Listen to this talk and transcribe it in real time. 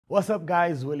What's up,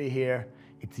 guys? Willie here.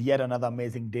 It's yet another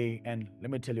amazing day, and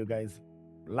let me tell you guys,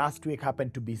 last week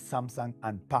happened to be Samsung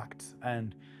Unpacked,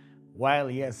 and while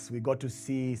yes, we got to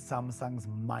see Samsung's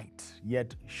might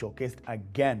yet showcased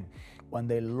again when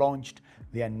they launched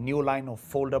their new line of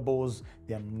foldables,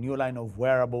 their new line of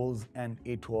wearables, and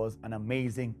it was an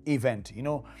amazing event.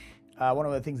 One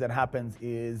of the things that happens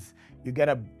is you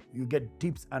get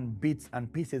tips and bits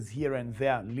and pieces here and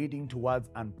there leading towards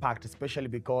Unpacked, especially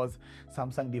because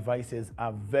Samsung devices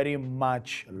are very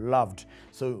much loved.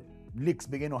 So leaks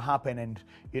begin to happen, and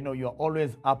you're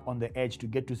always up on the edge to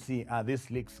get to see, are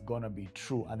these leaks gonna be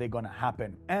true? Are they gonna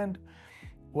happen? And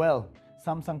well,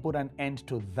 Samsung put an end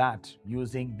to that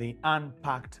using the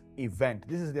Unpacked event.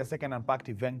 This is their second Unpacked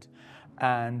event,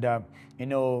 and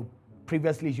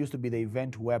previously it used to be the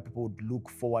event where people would look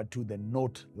forward to the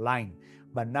Note line,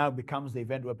 but now it becomes the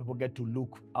event where people get to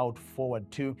look out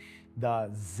forward to the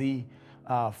Z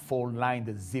Fold line,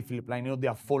 the Z Flip line. They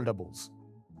are foldables,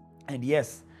 and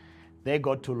yes, they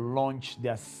got to launch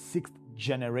their sixth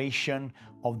generation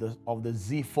of the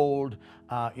Z Fold,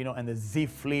 and the Z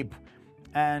Flip.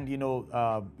 And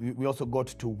we also got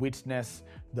to witness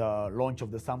the launch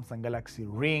of the Samsung Galaxy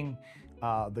Ring,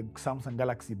 the Samsung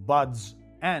Galaxy Buds,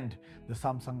 and the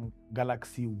Samsung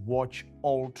Galaxy Watch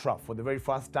Ultra for the very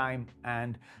first time,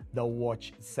 and the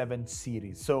Watch 7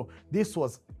 series. So this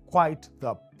was quite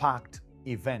the packed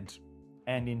event,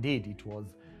 and indeed it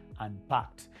was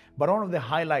unpacked. But one of the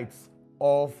highlights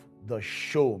of the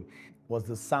show was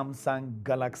the Samsung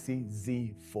Galaxy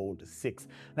Z Fold 6.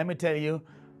 Let me tell you,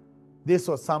 this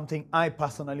was something I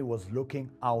personally was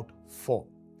looking out for.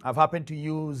 I've happened to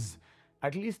use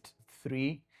at least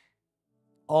 3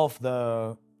 of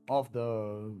the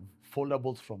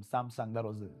foldables from Samsung. That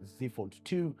was the Z Fold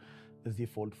 2, the Z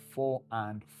Fold 4,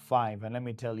 and 5. And let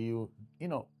me tell you,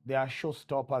 they are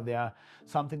showstopper. They are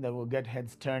something that will get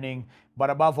heads turning. But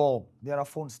above all, they are a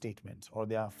phone statement, or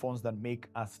they are phones that make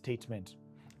a statement.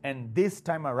 And this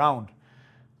time around,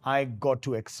 I got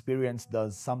to experience the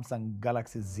Samsung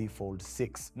Galaxy Z Fold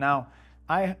 6. Now,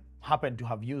 I happen to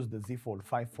have used the Z Fold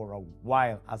 5 for a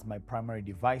while as my primary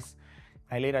device.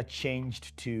 I later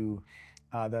changed to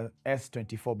the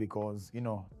S24 because,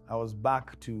 I was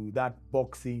back to that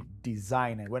boxy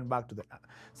design. I went back to the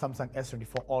Samsung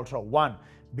S24 Ultra 1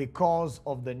 because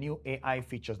of the new AI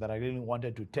features that I really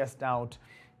wanted to test out.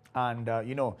 And,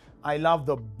 I love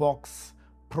the boxy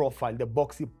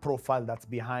profile that's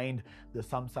behind the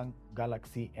Samsung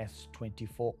Galaxy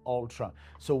S24 Ultra.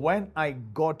 So when I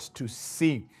got to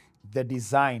see the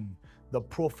design, the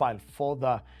profile for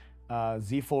the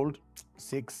Z Fold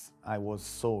 6, I was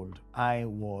sold.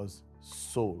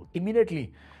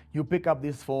 Immediately, you pick up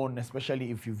this phone, especially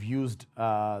if you've used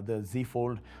the Z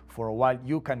Fold for a while,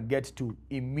 you can get to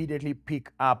immediately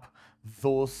pick up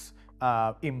those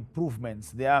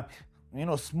improvements. There are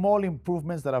small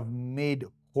improvements that have made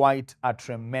quite a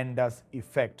tremendous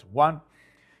effect. One,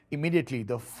 immediately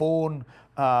the phone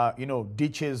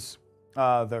ditches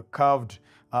the curved,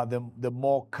 the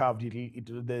more curved.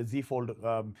 The Z Fold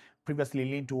previously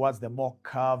leaned towards the more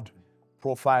curved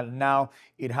profile. Now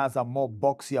it has a more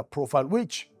boxier profile,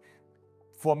 which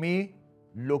for me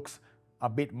looks a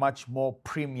bit much more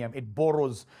premium. It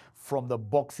borrows from the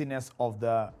boxiness of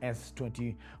the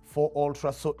S24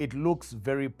 Ultra, so it looks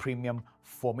very premium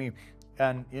for me.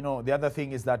 And the other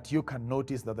thing is that you can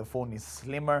notice that the phone is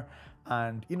slimmer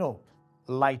and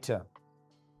lighter,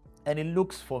 and it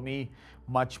looks for me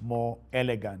much more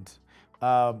elegant.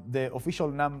 The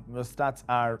official stats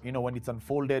are, when it's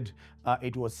unfolded,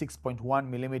 it was 6.1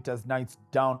 millimeters. Now it's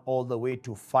down all the way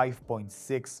to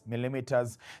 5.6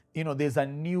 millimeters. There's a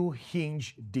new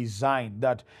hinge design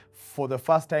that for the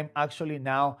first time actually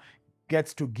now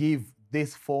gets to give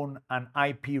this phone an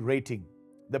IP rating.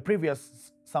 The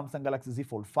previous Samsung Galaxy Z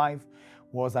Fold 5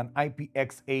 was an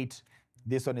IPX8.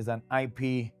 This one is an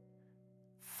IP48,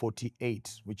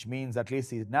 which means at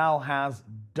least it now has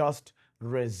dust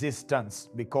resistance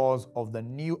because of the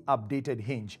new updated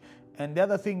hinge. And the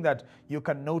other thing that you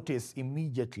can notice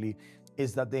immediately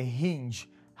is that the hinge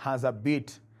has a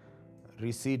bit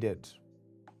receded,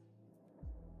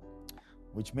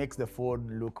 which makes the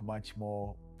phone look much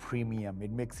more premium. It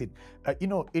makes it,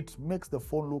 it makes the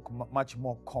phone look much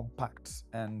more compact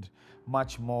and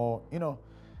much more,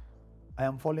 I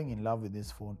am falling in love with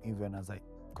this phone even as I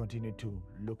continue to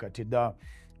look at it. The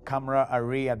camera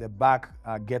array at the back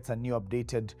gets a new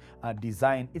updated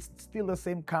design. It's still the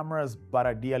same cameras, but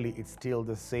ideally it's still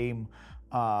the same,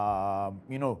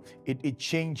 it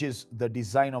changes the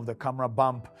design of the camera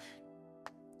bump,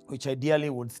 which ideally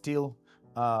would still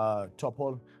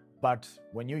topple, but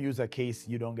when you use a case,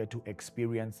 you don't get to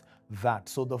experience that.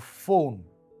 So the phone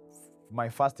my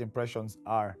first impressions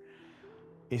are,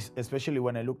 especially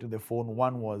when I looked at the phone,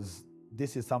 one was,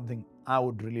 this is something I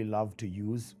would really love to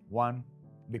use. One,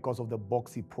 because of the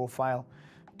boxy profile.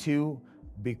 Two,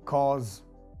 because,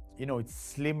 you know, it's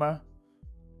slimmer.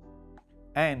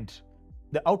 And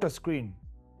the outer screen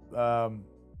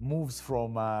moves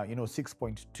from,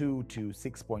 6.2 to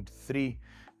 6.3.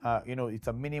 It's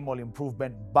a minimal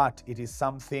improvement, but it is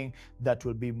something that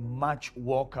will be much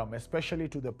welcome, especially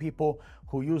to the people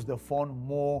who use the phone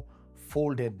more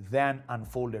folded than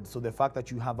unfolded. So the fact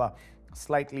that you have a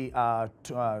slightly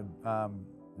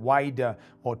wider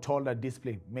or taller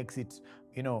display makes it,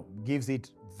 gives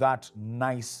it that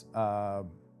nice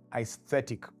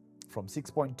aesthetic. From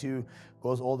 6.2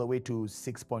 goes all the way to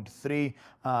 6.3.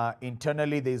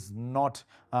 Internally, there's not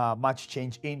much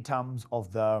change in terms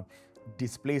of the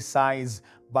display size,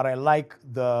 but I like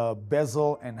the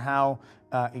bezel and how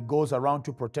it goes around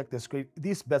to protect the screen.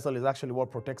 This bezel is actually what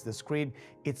protects the screen.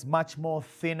 It's much more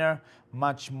thinner,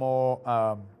 much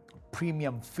more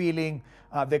premium feeling.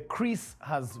 The crease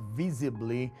has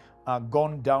visibly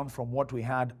gone down from what we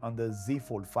had on the Z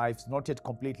Fold 5. It's not yet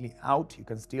completely out. You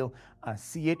can still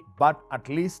see it, but at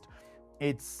least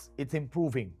it's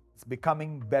improving. It's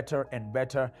becoming better and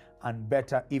better and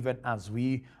better even as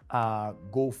we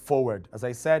go forward. As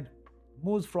I said,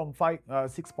 moves from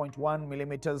 6.1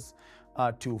 millimeters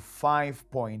to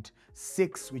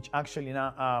 5.6, which actually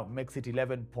now makes it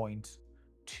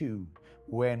 11.2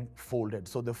 when folded.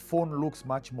 So the phone looks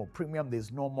much more premium.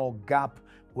 There's no more gap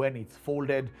when it's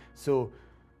folded. So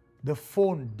the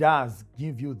phone does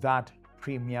give you that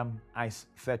premium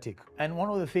aesthetic. And one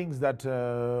of the things that,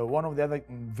 one of the other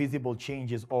visible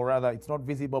changes, or rather it's not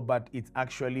visible, but it's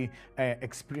actually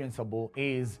experienceable,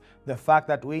 is the fact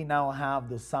that we now have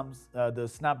the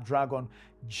Snapdragon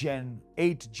Gen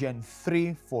 8, Gen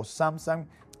 3 for Samsung.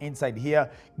 Inside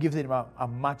here gives it a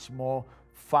much more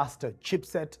faster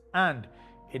chipset, and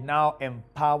it now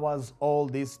empowers all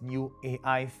these new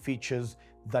AI features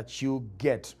that you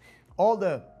get. All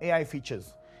the AI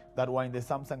features that were in the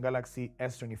Samsung Galaxy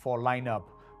S24 lineup,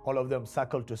 all of them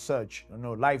circle to search,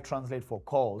 live translate for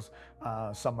calls,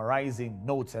 summarizing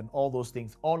notes and all those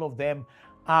things. All of them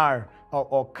are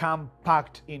or come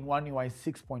packed in One UI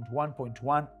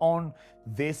 6.1.1 on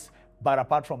this. But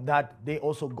apart from that, they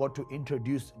also got to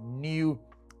introduce new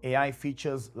AI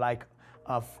features like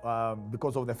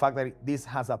because of the fact that this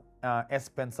has a S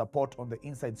Pen support on the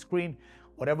inside screen.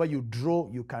 Whatever you draw,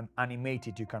 you can animate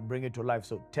it, you can bring it to life.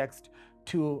 So text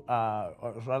to,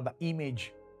 or rather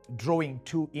image, drawing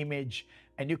to image,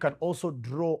 and you can also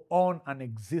draw on an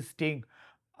existing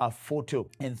photo.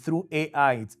 And through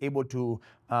AI, it's able to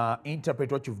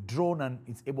interpret what you've drawn, and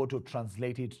it's able to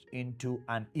translate it into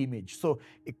an image. So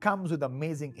it comes with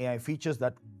amazing AI features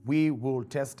that we will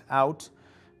test out.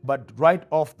 But right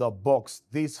off the box,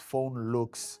 this phone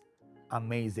looks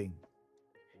amazing.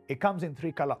 It comes in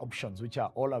 3 color options, which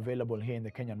are all available here in the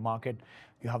Kenyan market.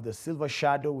 You have the Silver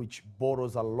Shadow, which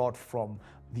borrows a lot from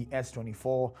the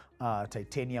S24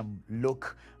 titanium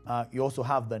look. You also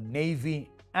have the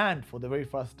Navy, and for the very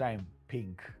first time,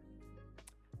 pink.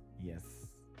 Yes,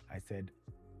 I said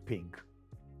pink.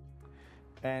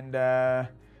 And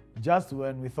just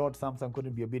when we thought Samsung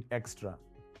couldn't be a bit extra,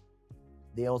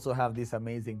 they also have this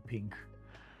amazing pink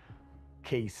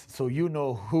case. So you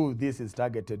know who this is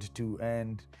targeted to.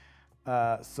 And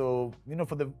so,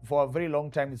 for a very long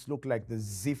time, it's looked like the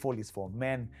Z Fold is for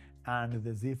men and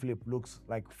the Z Flip looks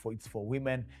like it's for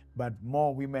women. But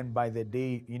more women by the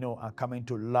day, are coming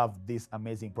to love this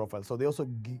amazing profile. So they also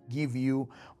give you,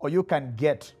 or you can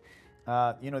get,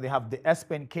 they have the S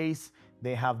Pen case.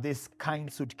 They have this kind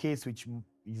suitcase, which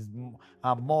is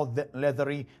more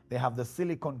leathery. They have the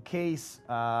silicone case,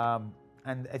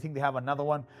 and I think they have another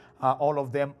one. All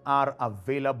of them are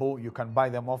available. You can buy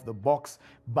them off the box.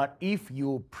 But if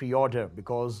you pre-order,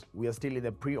 because we are still in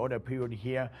the pre-order period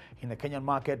here in the Kenyan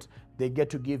market, they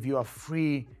get to give you a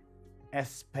free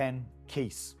S Pen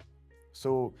case.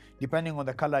 So depending on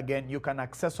the color, again, you can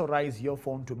accessorize your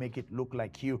phone to make it look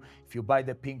like you. If you buy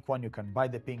the pink one, you can buy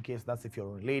the pink case. That's if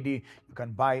you're a lady. You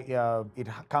can buy, it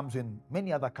comes in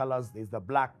many other colors. There's the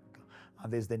black,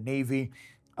 there's the navy.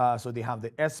 So they have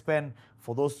the S Pen.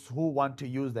 For those who want to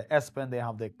use the S Pen, they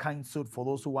have the kind suit. For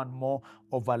those who want more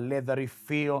of a leathery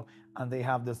feel, and they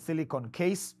have the silicone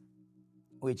case,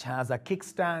 which has a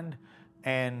kickstand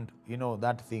and,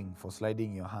 that thing for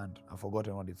sliding your hand. I've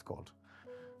forgotten what it's called.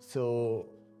 So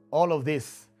all of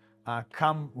this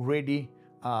come ready.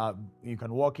 You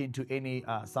can walk into any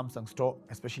Samsung store,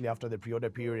 especially after the pre-order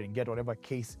period, and get whatever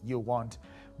case you want.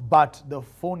 But the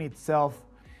phone itself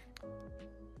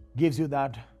gives you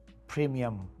that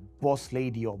premium boss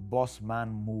lady or boss man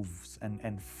moves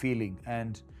and feeling.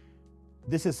 And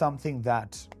this is something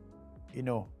that, you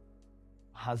know,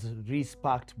 has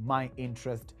re-sparked my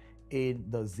interest in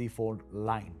the Z Fold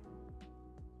line.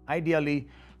 Ideally,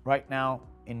 right now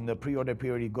in the pre-order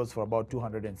period, it goes for about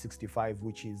 265,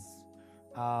 which is,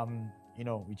 you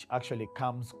know, which actually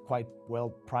comes quite well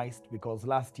priced, because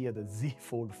last year the Z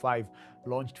Fold 5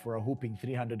 launched for a whooping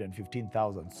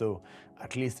 315,000. So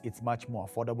at least it's much more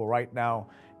affordable right now,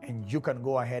 and you can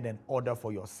go ahead and order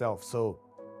for yourself. So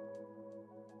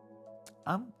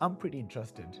I'm pretty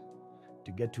interested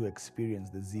to get to experience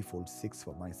the Z Fold 6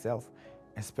 for myself,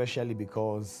 especially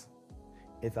because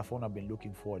it's a phone I've been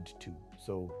looking forward to.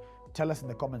 So tell us in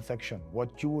the comment section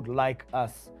what you would like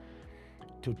us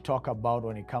to talk about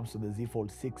when it comes to the Z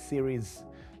Fold 6 series,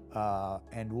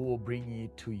 and we will bring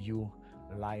it to you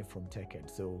live from TechEd.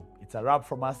 So it's a wrap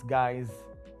from us guys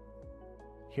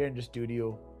here in the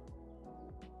studio.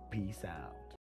 Peace out.